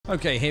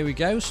Okay, here we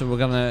go. So we're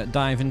going to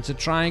dive into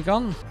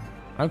Trigon.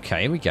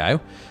 Okay, here we go.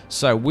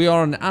 So we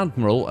are an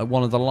admiral at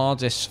one of the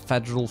largest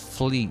federal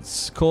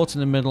fleets, caught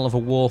in the middle of a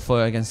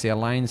warfare against the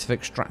alliance of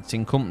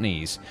extracting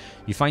companies.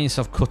 You find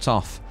yourself cut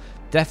off.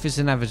 Death is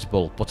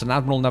inevitable, but an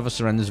admiral never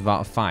surrenders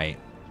without a fight.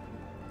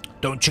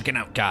 Don't chicken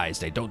out, guys.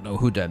 They don't know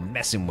who they're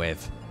messing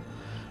with.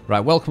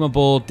 Right, welcome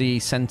aboard the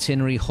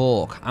Centenary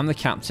Hawk. I'm the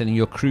captain and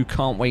your crew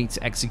can't wait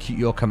to execute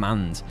your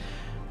command.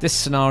 This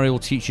scenario will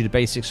teach you the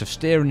basics of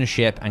steering the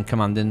ship and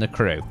commanding the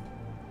crew.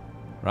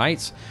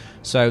 Right?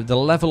 So the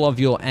level of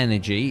your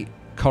energy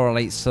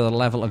correlates to the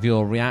level of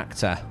your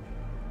reactor.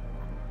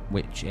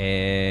 Which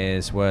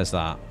is... where's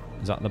that?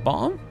 Is that the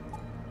bottom?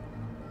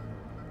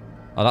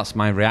 Oh, that's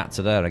my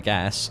reactor there, I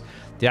guess.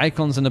 The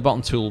icons in the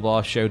bottom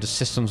toolbar show the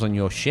systems on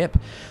your ship.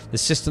 The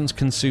systems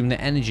consume the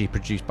energy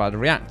produced by the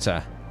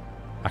reactor.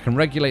 I can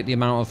regulate the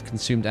amount of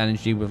consumed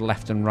energy with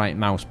left and right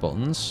mouse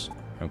buttons.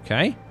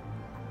 Okay.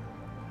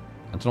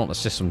 I don't know what the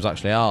systems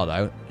actually are,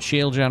 though.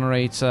 Shield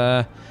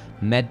generator,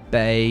 med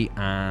bay,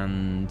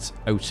 and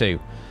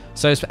O2.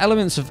 So there's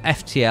elements of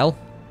FTL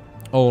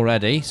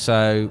already.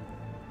 So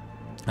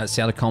let's see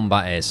how the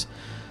combat is.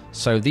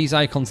 So these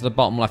icons at the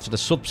bottom left are the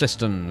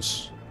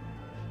subsystems.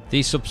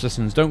 These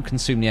subsystems don't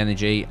consume the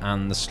energy,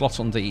 and the slot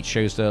under each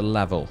shows their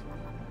level.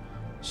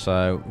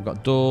 So we've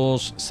got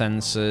doors,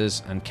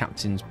 sensors, and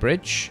captain's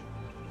bridge.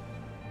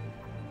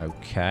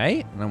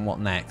 Okay, and then what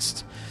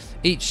next?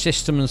 Each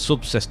system and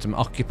subsystem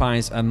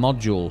occupies a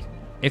module.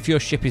 If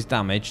your ship is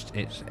damaged,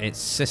 its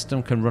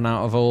system can run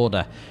out of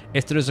order.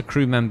 If there is a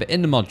crew member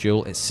in the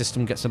module, its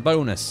system gets a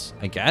bonus.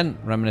 Again,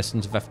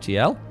 reminiscent of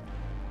FTL.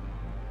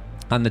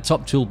 And the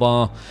top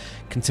toolbar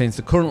contains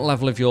the current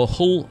level of your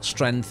hull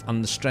strength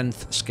and the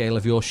strength scale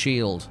of your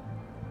shield.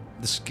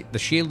 The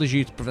shield is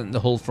used to prevent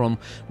the hull from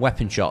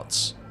weapon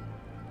shots.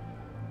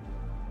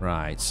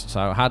 Right,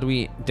 so how do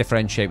we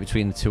differentiate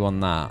between the two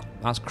on that?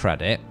 That's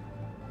credit.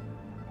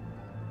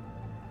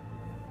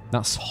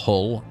 That's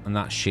hull, and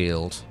that's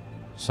shield.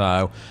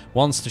 So,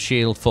 once the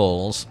shield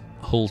falls,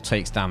 hull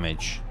takes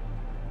damage.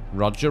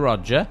 Roger,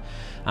 roger.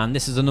 And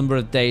this is the number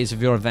of days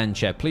of your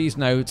adventure. Please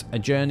note, a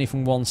journey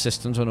from one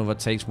system to another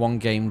takes one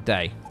game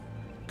day.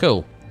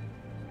 Cool.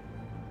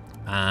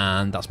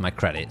 And that's my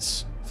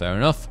credits. Fair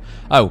enough.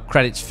 Oh,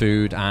 credits,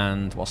 food,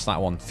 and what's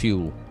that one?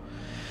 Fuel.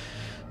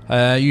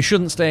 You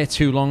shouldn't stay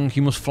too long.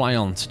 You must fly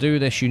on. To do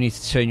this, you need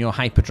to turn your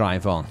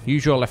hyperdrive on.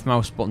 Use your left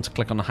mouse button to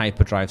click on the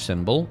hyperdrive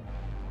symbol.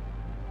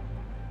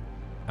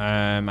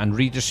 And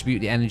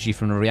redistribute the energy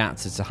from the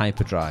reactor to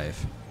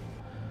hyperdrive.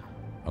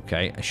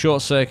 Okay, a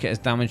short circuit has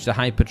damaged the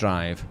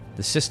hyperdrive.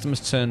 The system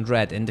has turned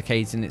red,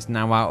 indicating it's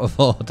now out of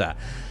order.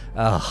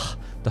 Ugh.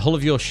 The hull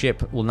of your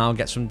ship will now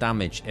get some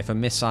damage if a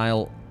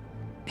missile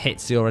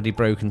hits the already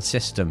broken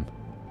system.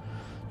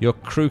 Your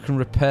crew can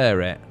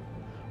repair it.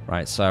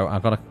 Right, so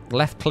I've got to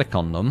left click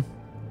on them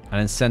and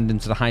then send them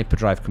to the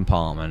hyperdrive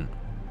compartment.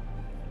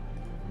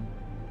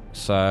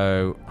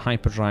 So,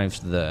 hyperdrive's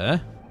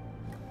there.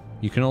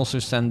 You can also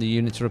send the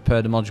unit to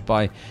repair the module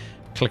by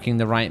clicking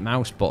the right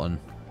mouse button.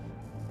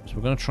 So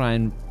we're going to try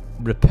and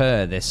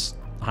repair this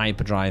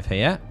hyperdrive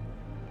here.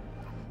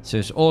 So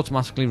it's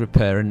automatically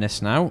repairing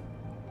this now.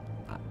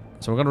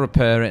 So we're going to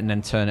repair it and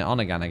then turn it on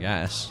again, I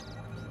guess.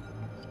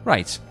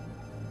 Right.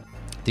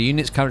 The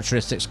unit's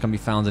characteristics can be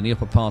found in the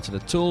upper part of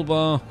the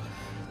toolbar.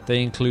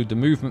 They include the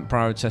movement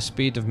parameter,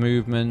 speed of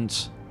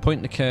movement.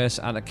 Point the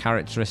cursor at a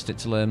characteristic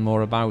to learn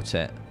more about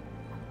it.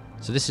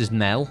 So this is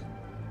Nell.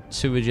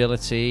 2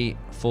 agility,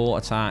 4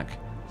 attack,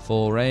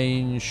 4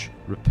 range,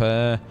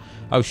 repair.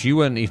 Oh, so you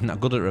weren't even that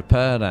good at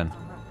repair then.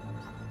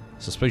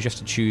 So I suppose you have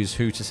to choose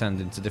who to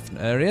send into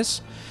different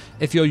areas.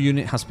 If your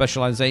unit has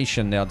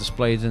specialization, they are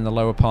displayed in the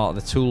lower part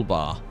of the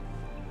toolbar.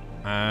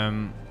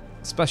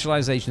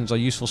 Specializations are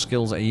useful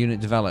skills that a unit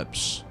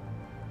develops.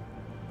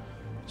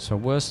 So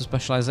where's the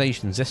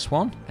specializations? This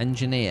one?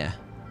 Engineer.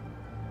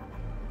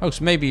 Oh,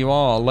 so maybe you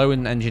are low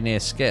in engineer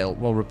skill,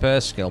 well,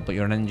 repair skill, but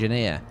you're an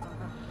engineer.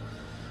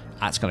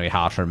 That's going to be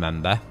hard to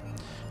remember.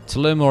 To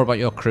learn more about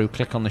your crew,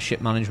 click on the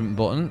ship management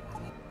button.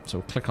 So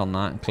we'll click on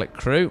that and click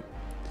crew.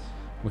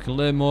 We can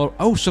learn more.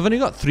 Oh, so I've only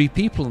got 3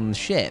 people on the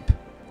ship.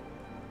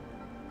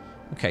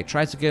 Okay,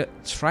 try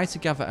to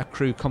gather a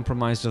crew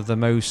comprised of the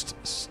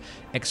most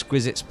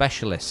exquisite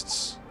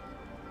specialists.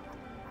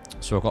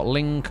 So I've got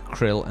Ling,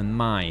 Krill, and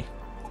Mai.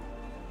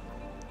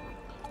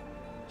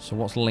 So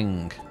what's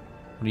Ling?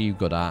 What are you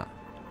good at?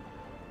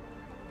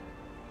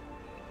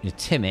 You're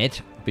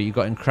timid, but you've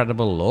got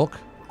incredible luck.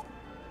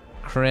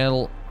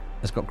 Krill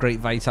has got great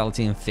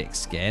vitality and thick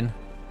skin.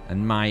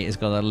 And Mai has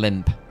got a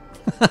limp.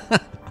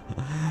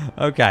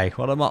 Okay,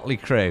 what a motley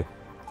crew.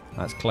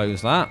 Let's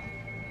close that.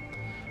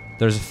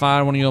 There's a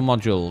fire on one of your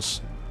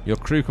modules. Your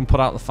crew can put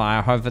out the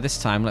fire, however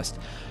this time let's... Do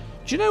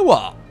you know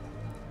what?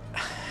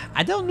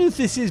 I don't know if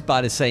this is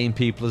by the same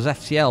people as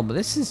FTL, but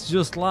this is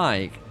just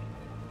like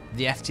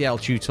the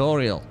FTL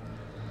tutorial.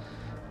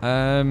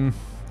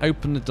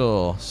 Open the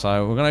door.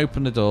 So we're going to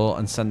open the door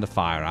and send the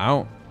fire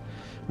out.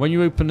 When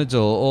you open the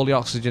door, all the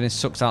oxygen is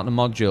sucked out the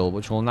module,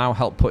 which will now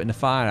help putting the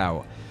fire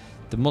out.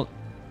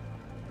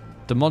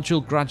 The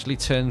module gradually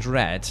turns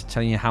red,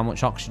 telling you how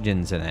much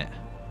oxygen's in it.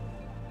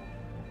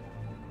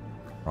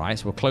 Right,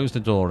 so we'll close the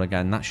door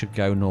again. That should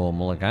go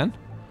normal again.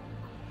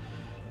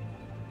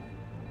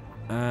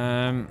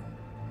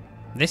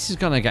 This is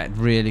going to get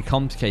really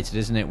complicated,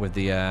 isn't it, with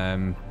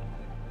the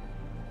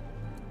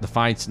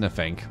fighting, I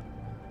think.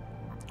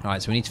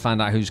 Alright, so we need to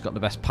find out who's got the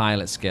best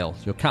pilot skill.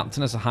 Your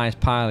captain has the highest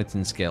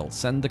piloting skill.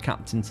 Send the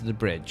captain to the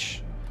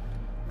bridge.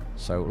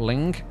 So,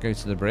 Ling, go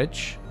to the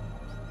bridge.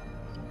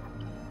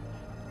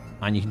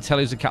 And you can tell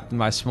who's the captain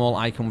by a small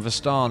icon with a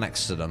star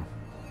next to them.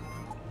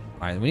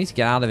 Alright, we need to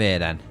get out of here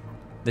then.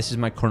 This is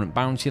my current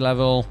bounty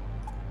level.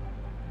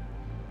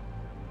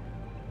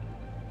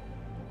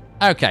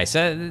 Okay,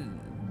 so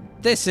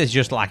this is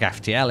just like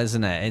FTL,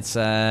 isn't it? It's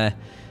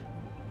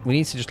we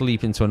need to just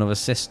leap into another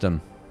system.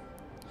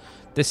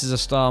 This is a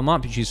star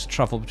map you use to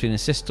travel between the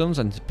systems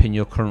and to pin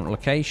your current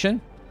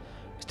location.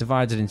 It's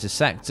divided into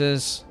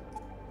sectors.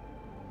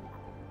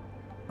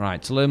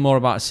 Right, to learn more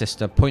about a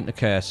system, point the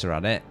cursor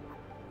at it.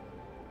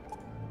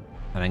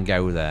 And then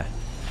go there.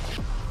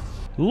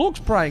 Looks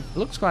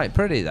quite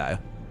pretty though.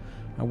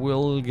 I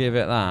will give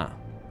it that.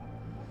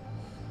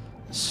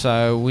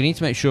 So we need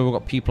to make sure we've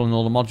got people in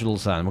all the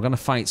modules then. We're going to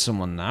fight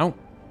someone now.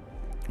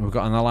 We've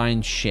got an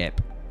aligned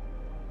ship.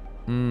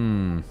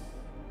 In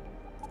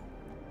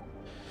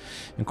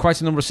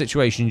quite a number of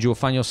situations, you'll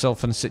find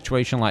yourself in a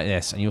situation like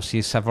this, and you'll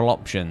see several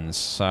options.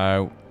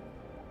 So,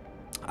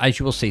 as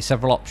you will see,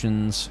 several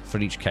options for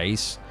each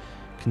case.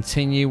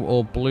 Continue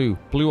or blue.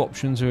 Blue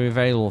options are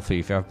available for you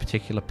if you have a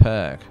particular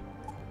perk.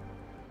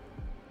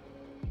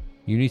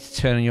 You need to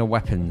turn on your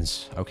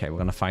weapons. Okay, we're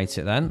going to fight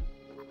it then.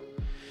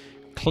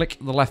 Click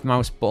the left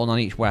mouse button on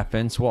each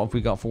weapon. So what have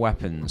we got for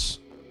weapons?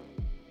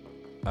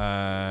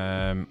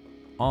 Armory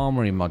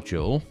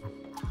module.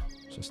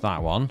 So it's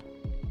that one.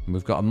 And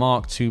we've got a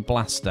Mark II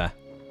blaster.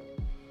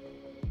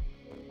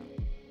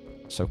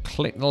 So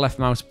click the left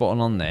mouse button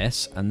on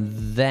this and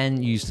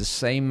then use the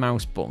same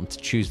mouse button to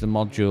choose the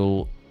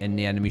module in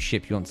the enemy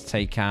ship you want to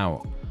take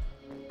out.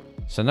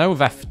 So now with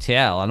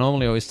FTL, I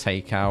normally always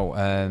take out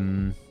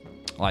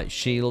like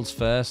shields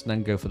first and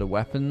then go for the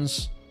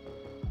weapons.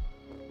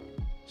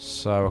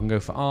 So I can go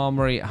for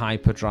armory,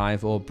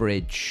 hyperdrive, or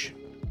bridge.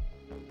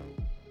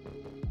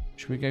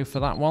 Should we go for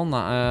that one, that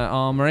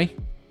armory?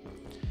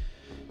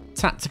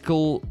 Tactic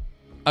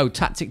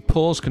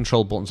pause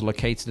control buttons are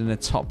located in the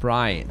top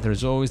right. There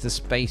is always the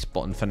space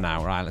button for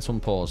now. Right, let's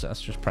unpause it.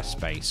 Let's just press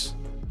space.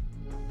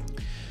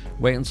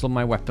 Wait until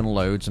my weapon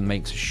loads and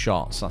makes a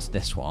shot. So that's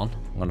this one.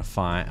 I'm going to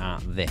fire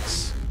at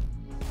this.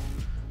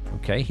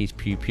 Okay, he's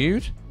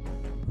pew-pewed.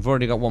 We've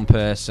already got one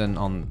person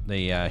on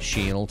the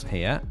shield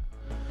here.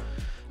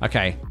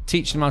 Okay,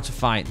 teach them how to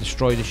fight.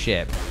 Destroy the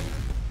ship.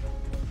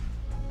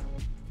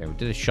 Okay, we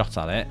did a shot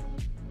at it.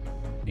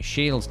 His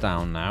shield's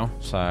down now,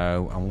 so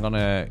I'm going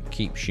to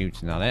keep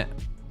shooting at it.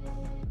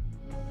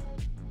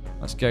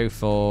 Let's go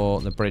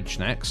for the bridge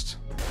next.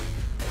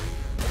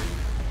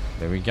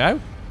 There we go.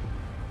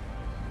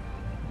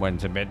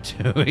 Went a bit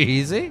too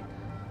easy.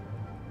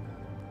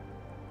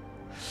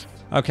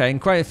 Okay, in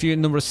quite a few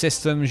number of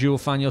systems, you'll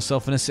find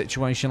yourself in a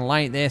situation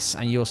like this,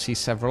 and you'll see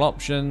several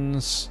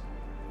options.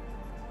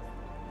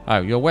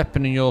 Oh, your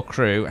weapon and your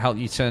crew help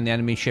you turn the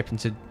enemy ship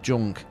into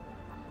junk.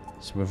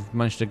 So we've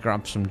managed to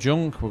grab some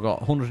junk. We've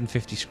got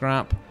 150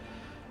 scrap.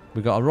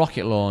 We've got a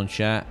rocket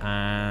launcher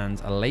and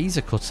a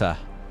laser cutter.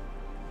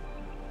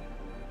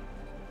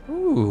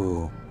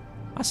 Ooh,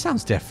 that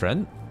sounds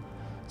different.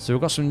 So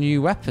we've got some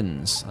new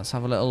weapons. Let's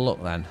have a little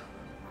look then.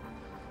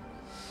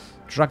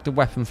 Drag the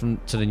weapon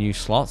to the new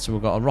slot. So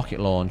we've got a rocket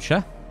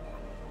launcher.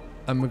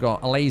 And we've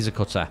got a laser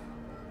cutter.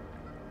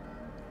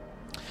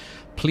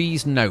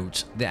 Please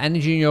note, the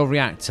energy in your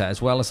reactor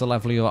as well as the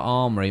level of your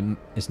armory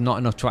is not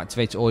enough to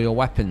activate all your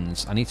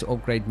weapons. I need to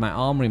upgrade my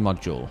armory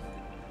module.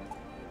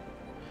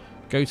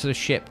 Go to the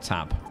ship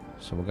tab.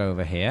 So we'll go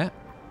over here.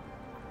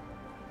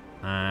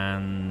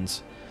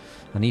 And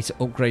I need to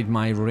upgrade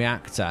my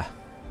reactor.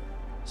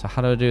 So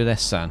how do I do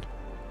this then?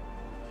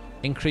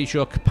 Increase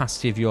your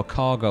capacity of your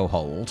cargo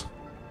hold.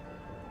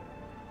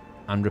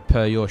 And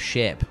repair your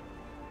ship.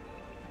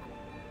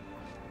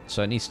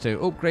 So it needs to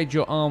upgrade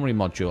your armory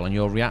module and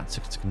your reactor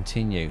to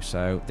continue.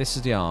 So this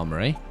is the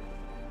armory.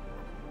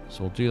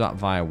 So we'll do that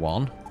via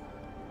 1.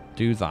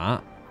 Do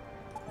that.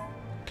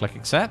 Click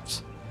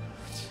accept.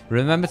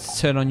 Remember to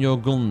turn on your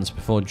guns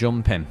before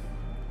jumping.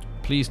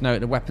 Please note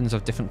the weapons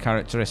have different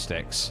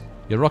characteristics.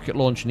 Your rocket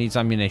launcher needs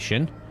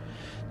ammunition.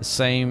 At the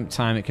same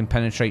time it can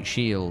penetrate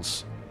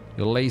shields.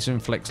 Your laser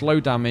inflicts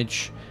low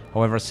damage.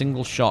 However, a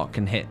single shot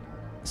can hit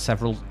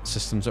several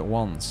systems at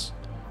once.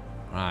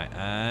 Right,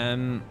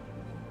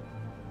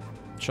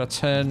 should I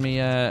turn me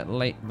that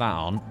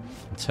on?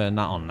 And turn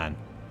that on then.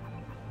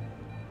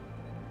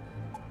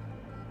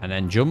 And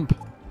then jump.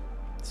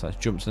 So let's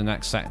jump to the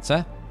next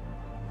sector.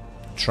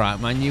 Try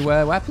out my new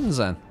weapons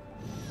then.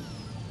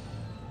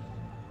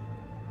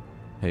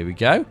 Here we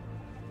go.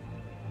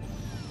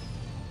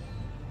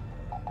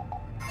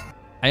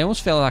 I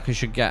almost feel like I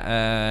should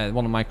get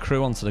one of my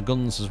crew onto the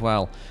guns as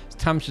well. It's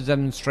Time to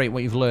demonstrate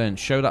what you've learned.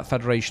 Show that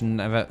Federation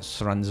never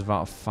surrenders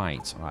without a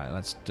fight. Right,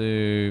 let's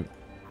do...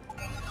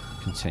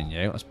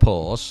 Continue. Let's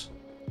pause.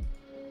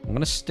 I'm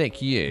going to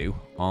stick you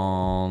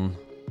on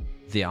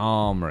the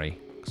armory.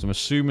 Because I'm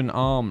assuming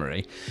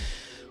armory...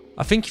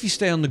 I think if you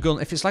stay on the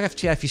gun... If it's like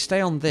FTL, if you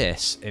stay on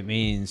this, it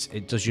means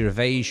it does your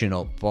evasion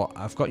up. But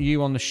I've got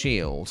you on the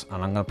shield,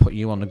 and I'm going to put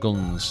you on the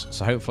guns.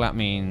 So hopefully that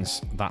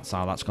means that's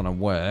how that's going to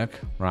work.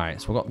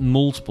 Right, so we've got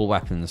multiple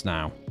weapons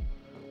now.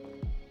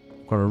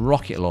 We've got a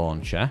rocket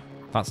launcher.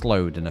 That's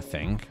loading, I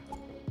think.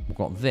 We've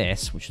got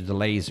this, which is the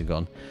laser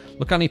gun.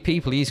 Look how many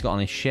people he's got on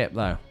his ship,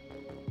 though.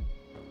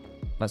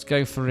 Let's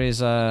go for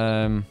his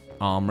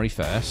armory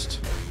first.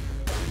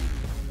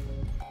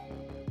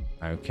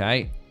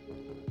 Okay.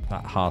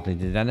 That hardly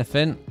did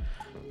anything.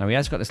 Now he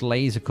has got this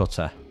laser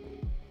cutter.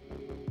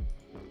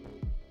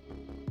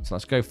 So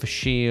let's go for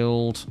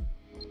shield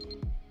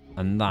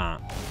and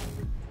that.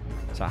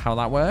 Is that how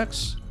that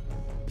works?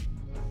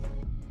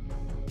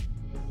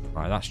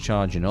 Right, that's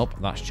charging up.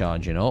 That's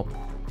charging up.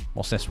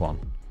 What's this one?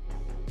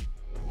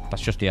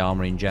 That's just the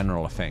armory in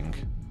general, I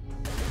think.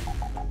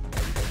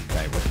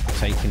 Okay, we're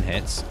taking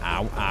hits.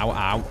 Ow, ow,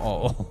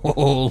 ow.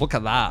 Oh, look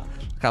at that.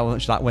 Look how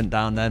much that went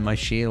down there. My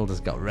shield has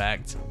got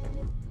wrecked.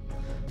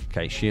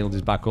 Okay, shield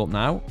is back up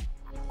now.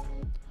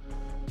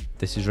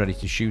 This is ready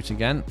to shoot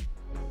again.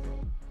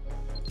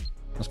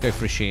 Let's go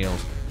for a shield.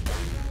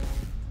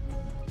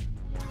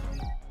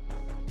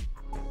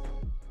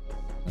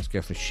 Let's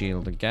go for a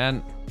shield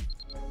again.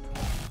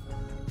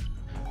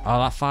 Oh,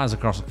 that fires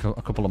across a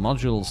couple of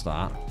modules,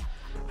 that.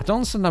 I don't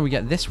understand how we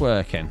get this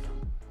working.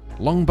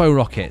 Longbow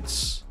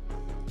rockets.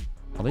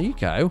 Well, there you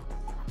go.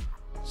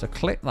 So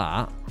click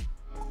that.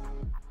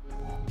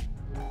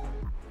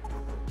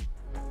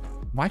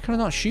 Why can I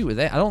not shoot with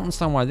it? I don't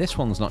understand why this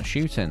one's not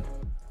shooting.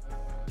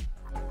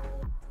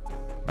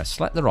 I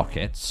select the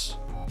rockets.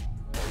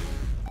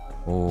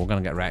 Oh, we're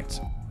going to get wrecked.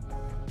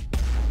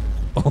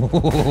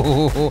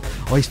 Oh,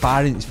 he's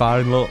firing,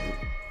 look.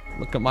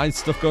 Look at my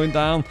stuff going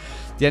down.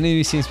 The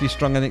enemy seems to be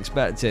stronger than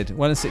expected.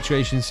 When a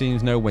situation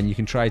seems no win, you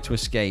can try to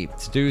escape.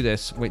 To do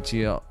this, wait till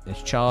you're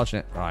charging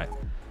it. Right.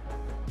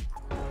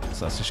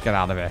 So let's just get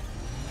out of here.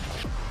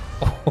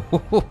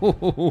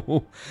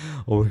 Oh,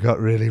 we got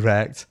really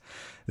wrecked.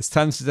 It's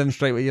time to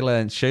demonstrate what you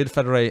learned. Show the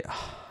Federate.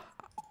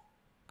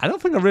 I don't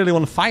think I really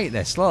want to fight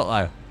this. Look,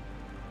 though.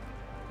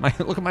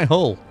 Look at my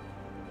hull.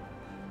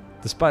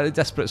 Despite a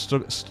desperate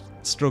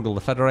struggle,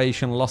 the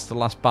Federation lost the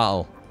last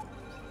battle.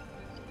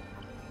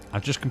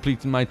 I've just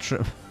completed my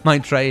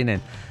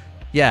training.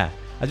 Yeah,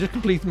 I just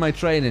completed my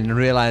training and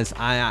realised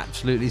I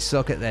absolutely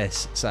suck at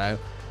this. So,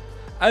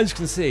 as you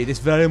can see, this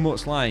very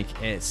much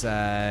like it's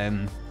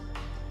FTL.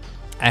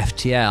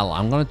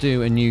 I'm going to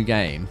do a new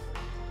game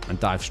and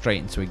dive straight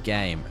into a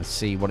game and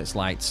see what it's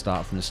like to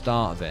start from the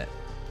start of it.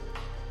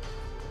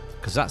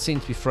 Because that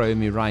seems to be throwing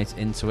me right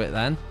into it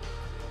then.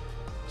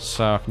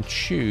 So I can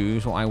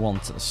choose what I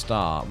want at the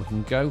start. We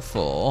can go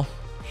for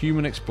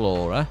Human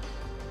Explorer.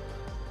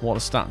 What are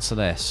the stats of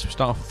this? We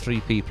start with 3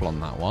 people on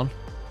that one.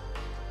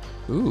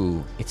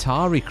 Ooh,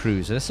 Itari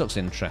Cruiser. This looks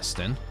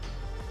interesting.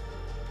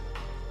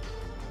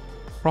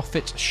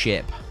 Prophet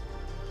Ship.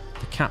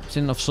 The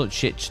captain of such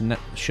ships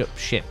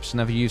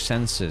never use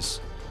sensors.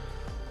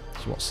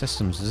 So what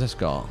systems has this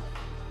got?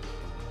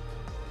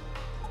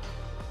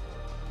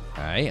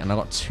 Okay, and I've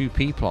got 2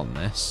 people on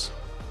this.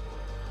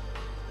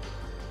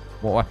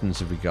 What weapons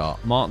have we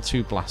got? Mark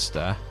II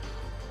Blaster.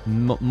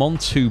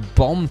 Montu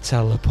Bomb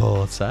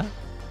Teleporter.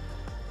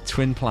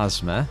 Twin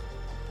Plasma.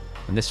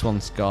 And this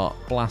one's got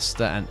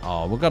Blaster and...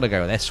 Oh, we've got to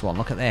go with this one.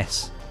 Look at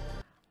this.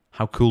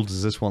 How cool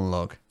does this one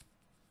look?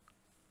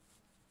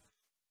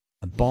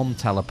 A Bomb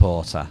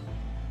Teleporter.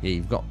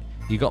 Yeah,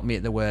 you got me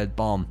at the word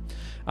bomb.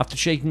 After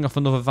shaking off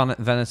another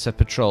Venator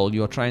patrol,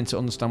 you are trying to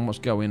understand what's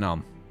going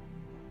on.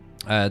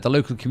 The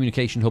local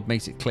communication hub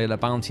makes it clear the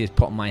bounty is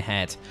put on my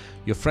head.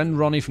 Your friend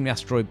Ronnie from the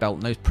asteroid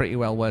belt knows pretty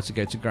well where to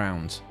go to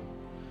ground.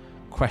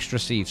 Quest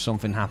received.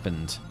 Something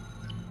happened.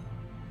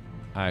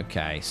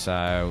 Okay,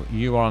 so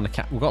you are on the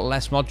cap. We've got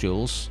less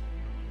modules.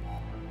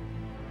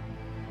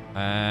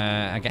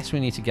 I guess we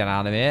need to get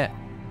out of here.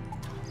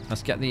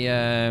 Let's get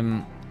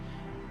the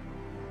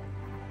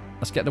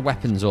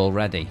weapons all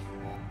ready.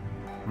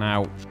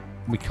 Now,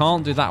 we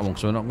can't do that one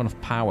because we're not going to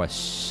have power.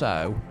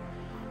 So,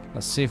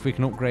 let's see if we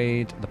can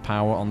upgrade the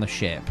power on the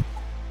ship.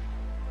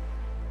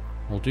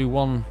 We'll do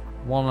one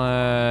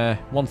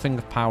thing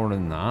of power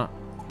in that.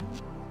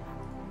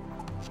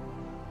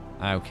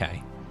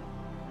 Okay.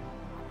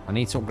 I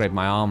need to upgrade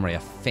my armory, I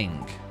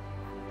think.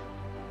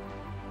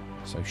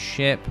 So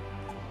ship,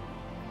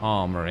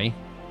 armory.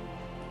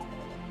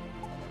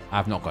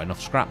 I've not got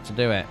enough scrap to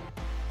do it.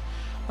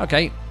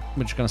 Okay,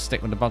 we're just going to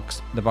stick with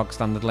the bog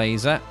standard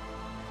laser.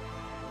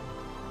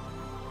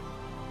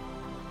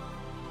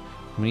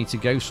 We need to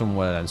go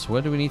somewhere then. So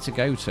where do we need to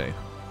go to?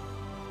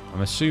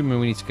 I'm assuming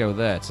we need to go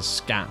there to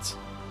scat.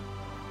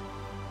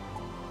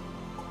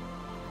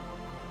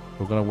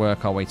 We're going to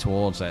work our way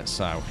towards it.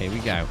 So here we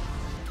go.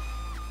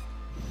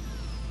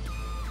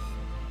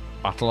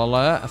 Battle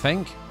alert, I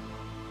think.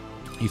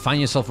 You find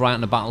yourself right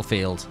on the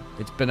battlefield.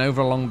 It's been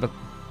over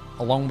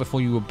long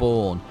before you were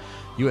born.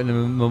 You're in a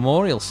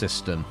memorial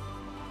system.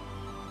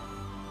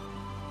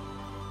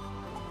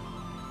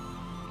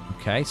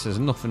 Okay, so there's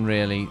nothing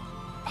really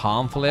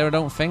harmful here, I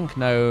don't think.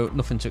 No,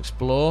 nothing to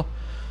explore.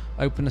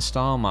 Open the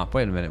star map.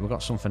 Wait a minute, we've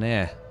got something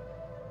here.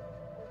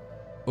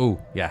 Oh,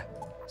 yeah.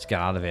 Let's get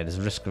out of here. There's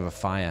a risk of a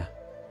fire.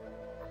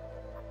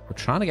 We're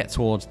trying to get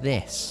towards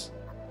this.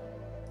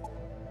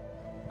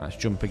 Let's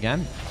jump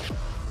again.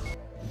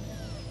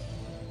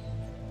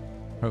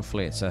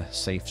 Hopefully it's a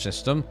safe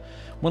system.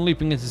 When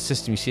looping into the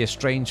system, you see a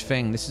strange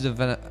thing. This is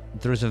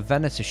there is a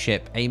Venator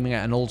ship aiming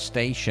at an old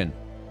station.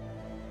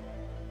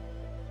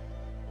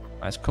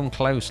 Let's come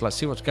close. Let's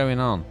see what's going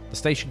on. The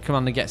station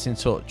commander gets in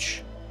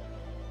touch.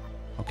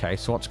 Okay,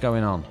 so what's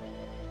going on?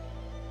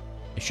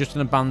 It's just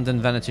an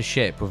abandoned Venator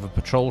ship with a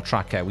patrol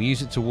tracker. We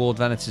use it to ward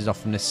Venators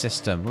off from this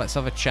system. Let's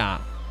have a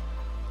chat.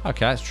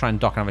 Okay, let's try and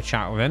dock and have a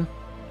chat with him.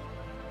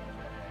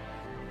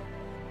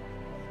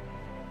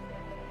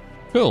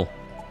 Cool.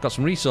 Got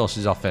some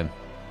resources off him.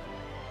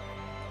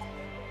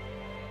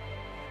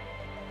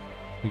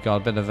 We got a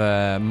bit of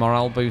a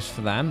morale boost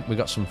for them. We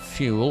got some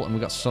fuel and we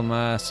got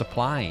some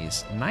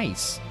supplies.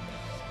 Nice.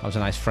 That was a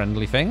nice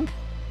friendly thing.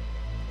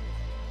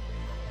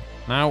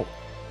 Now,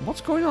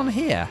 what's going on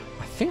here?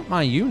 I think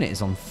my unit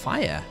is on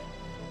fire.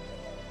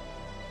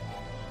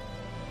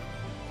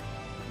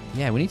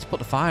 Yeah, we need to put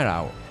the fire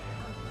out.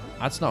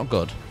 That's not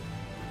good.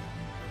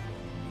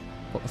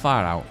 Put the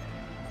fire out.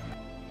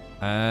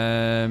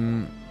 I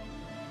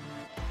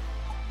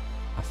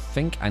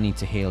think I need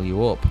to heal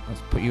you up.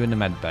 Let's put you in the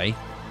med bay.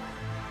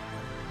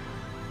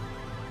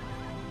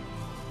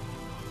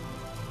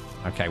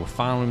 Okay, we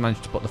finally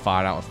managed to put the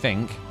fire out, I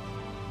think.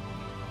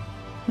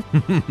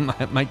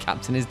 my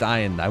captain is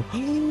dying now.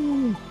 Wait a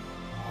minute.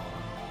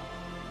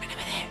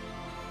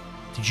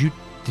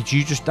 Did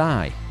you just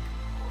die?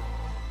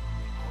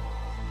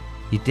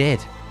 You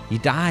did. You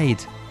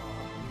died.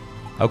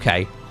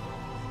 Okay.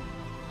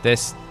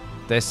 This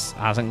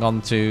hasn't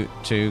gone too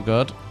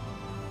good.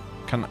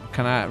 Can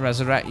I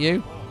resurrect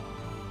you?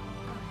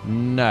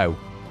 No.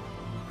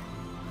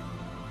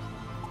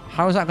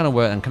 How is that going to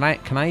work? And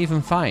can I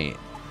even fight?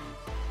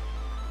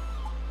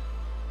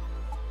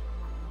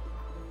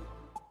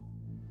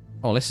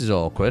 Oh, this is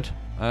awkward.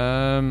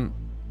 Oh,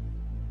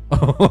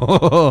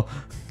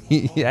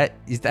 yeah,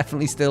 he's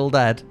definitely still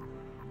dead.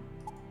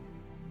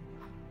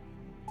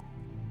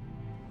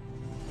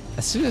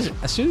 As soon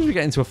as we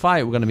get into a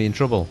fight, we're going to be in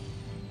trouble.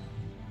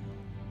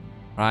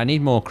 Right, I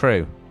need more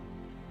crew.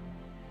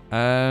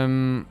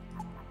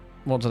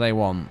 What do they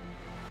want?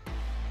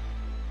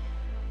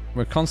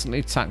 We're constantly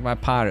attacked by a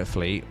pirate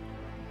fleet.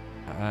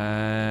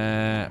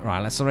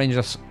 Right, let's arrange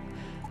us.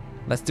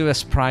 Let's do a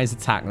surprise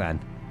attack then.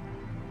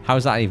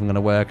 How's that even going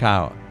to work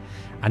out?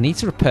 I need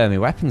to repair my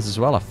weapons as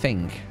well, I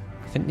think.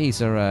 I think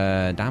these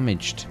are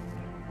damaged.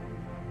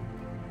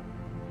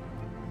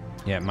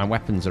 Yeah, my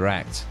weapons are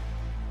wrecked.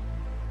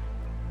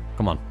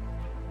 Come on.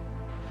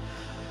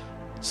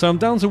 So I'm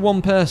down to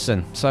one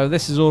person. So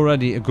this is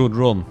already a good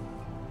run.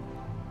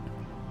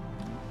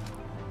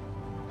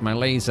 My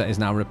laser is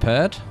now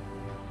repaired.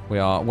 We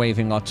are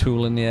waving our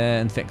tool in the air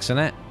and fixing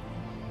it.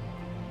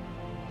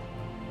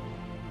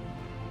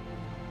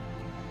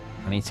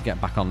 I need to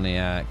get back on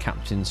the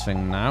captain's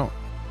thing now.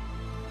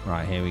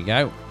 Right, here we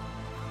go.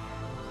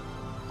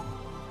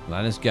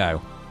 Let us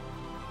go.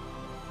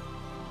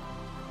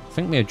 I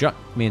think my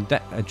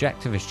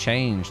objective has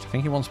changed. I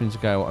think he wants me to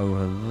go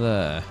over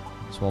there.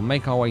 So we'll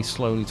make our way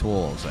slowly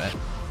towards it.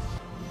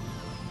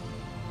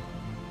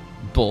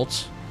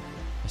 But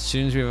as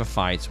soon as we have a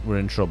fight, we're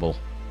in trouble.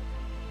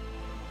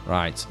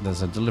 Right,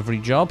 there's a delivery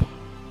job.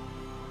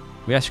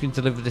 We ask you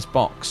to deliver this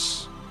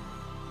box.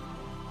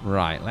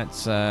 Right,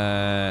 let's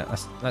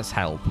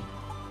help.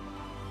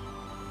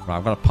 Right,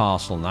 I've got a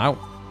parcel now.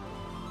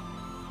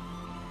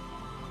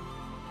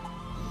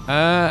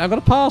 I've got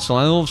a parcel,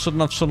 and all of a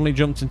sudden I've suddenly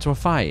jumped into a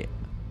fight.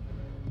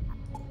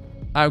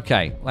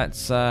 Okay,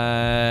 let's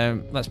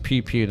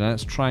pew pew.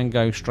 Let's try and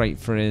go straight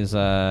for his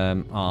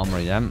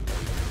armory then.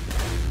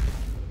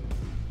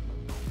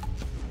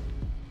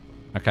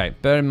 Okay,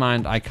 bear in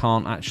mind I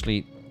can't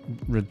actually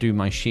redo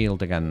my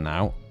shield again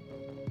now.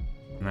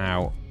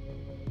 Now,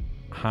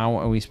 how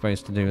are we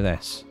supposed to do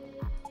this?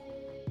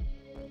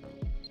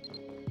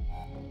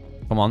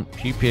 Come on,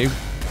 pew pew.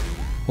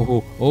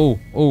 Oh, oh,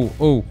 oh,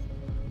 oh.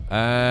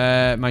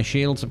 My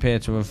shields appear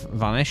to have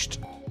vanished.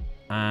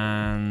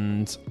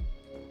 And...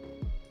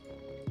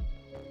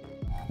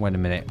 wait a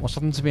minute. What's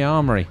happened to the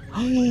armory?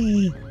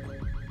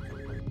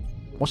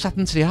 What's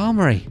happened to the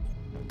armory?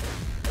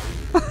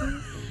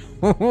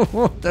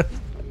 Oh,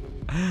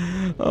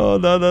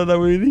 no, no, no.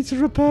 We need to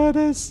repair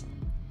this.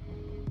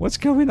 What's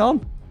going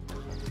on?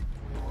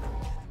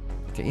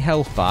 Get your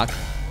health back.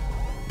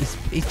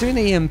 He's doing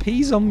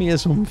EMPs on me or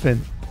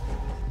something.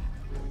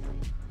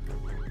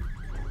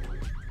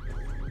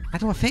 How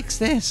do I fix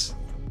this?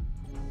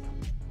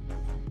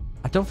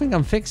 I don't think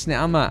I'm fixing it,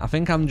 am I? I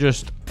think I'm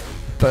just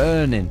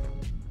burning.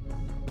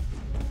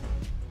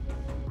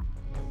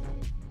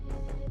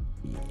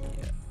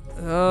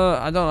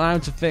 don't know how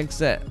to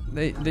fix it.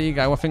 There you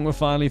go. I think we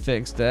finally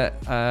fixed it.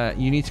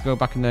 You need to go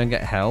back in there and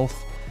get health.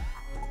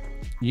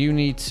 You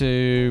need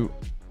to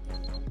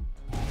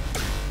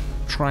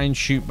try and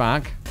shoot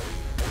back.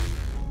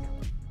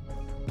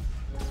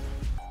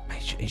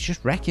 He's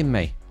just wrecking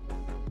me.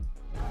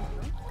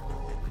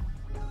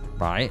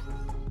 Right.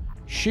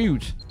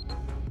 Shoot.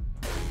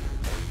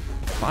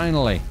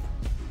 Finally.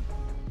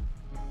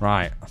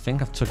 Right. I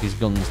think I've took his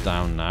guns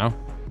down now.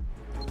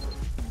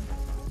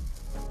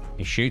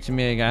 He's shooting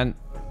me again.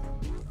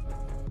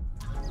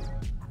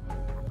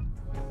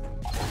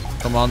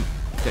 Come on.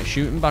 Get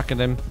shooting back at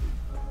him.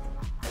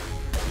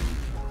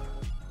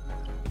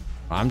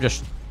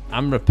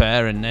 I'm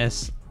repairing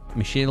this.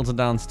 My shields are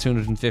down to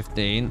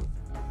 215.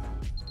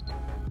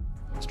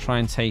 Let's try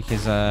and take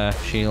his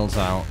shields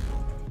out.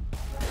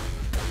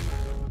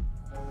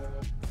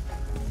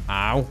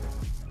 Ow.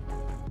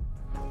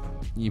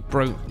 You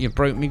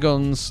broke me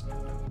guns.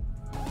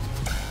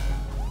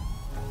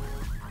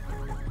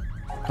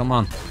 Come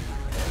on.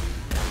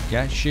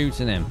 Get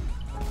shooting him.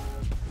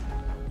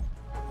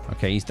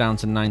 Okay, he's down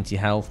to 90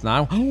 health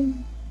now.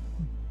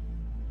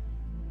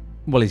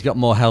 Well, he's got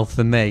more health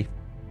than me.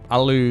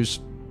 I'll lose.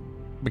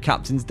 The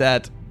captain's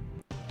dead.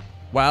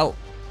 Well,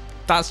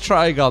 that's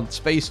Trigon,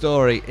 Space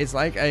Story. It's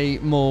like a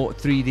more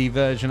 3D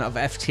version of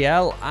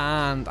FTL,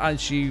 and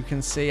as you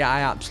can see,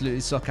 I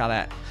absolutely suck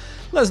at it.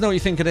 Let us know what you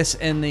think of this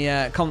in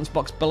the comments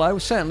box below.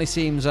 Certainly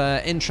seems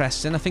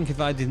interesting. I think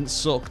if I didn't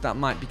suck, that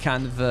might be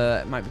kind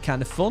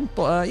of fun.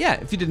 But yeah,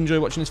 if you did enjoy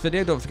watching this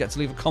video, don't forget to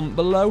leave a comment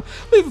below,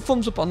 leave a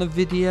thumbs up on the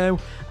video,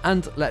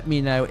 and let me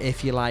know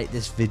if you like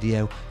this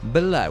video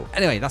below.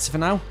 Anyway, that's it for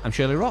now. I'm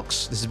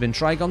shirlierox. This has been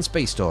Trigon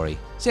Space Story.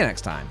 See you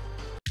next time.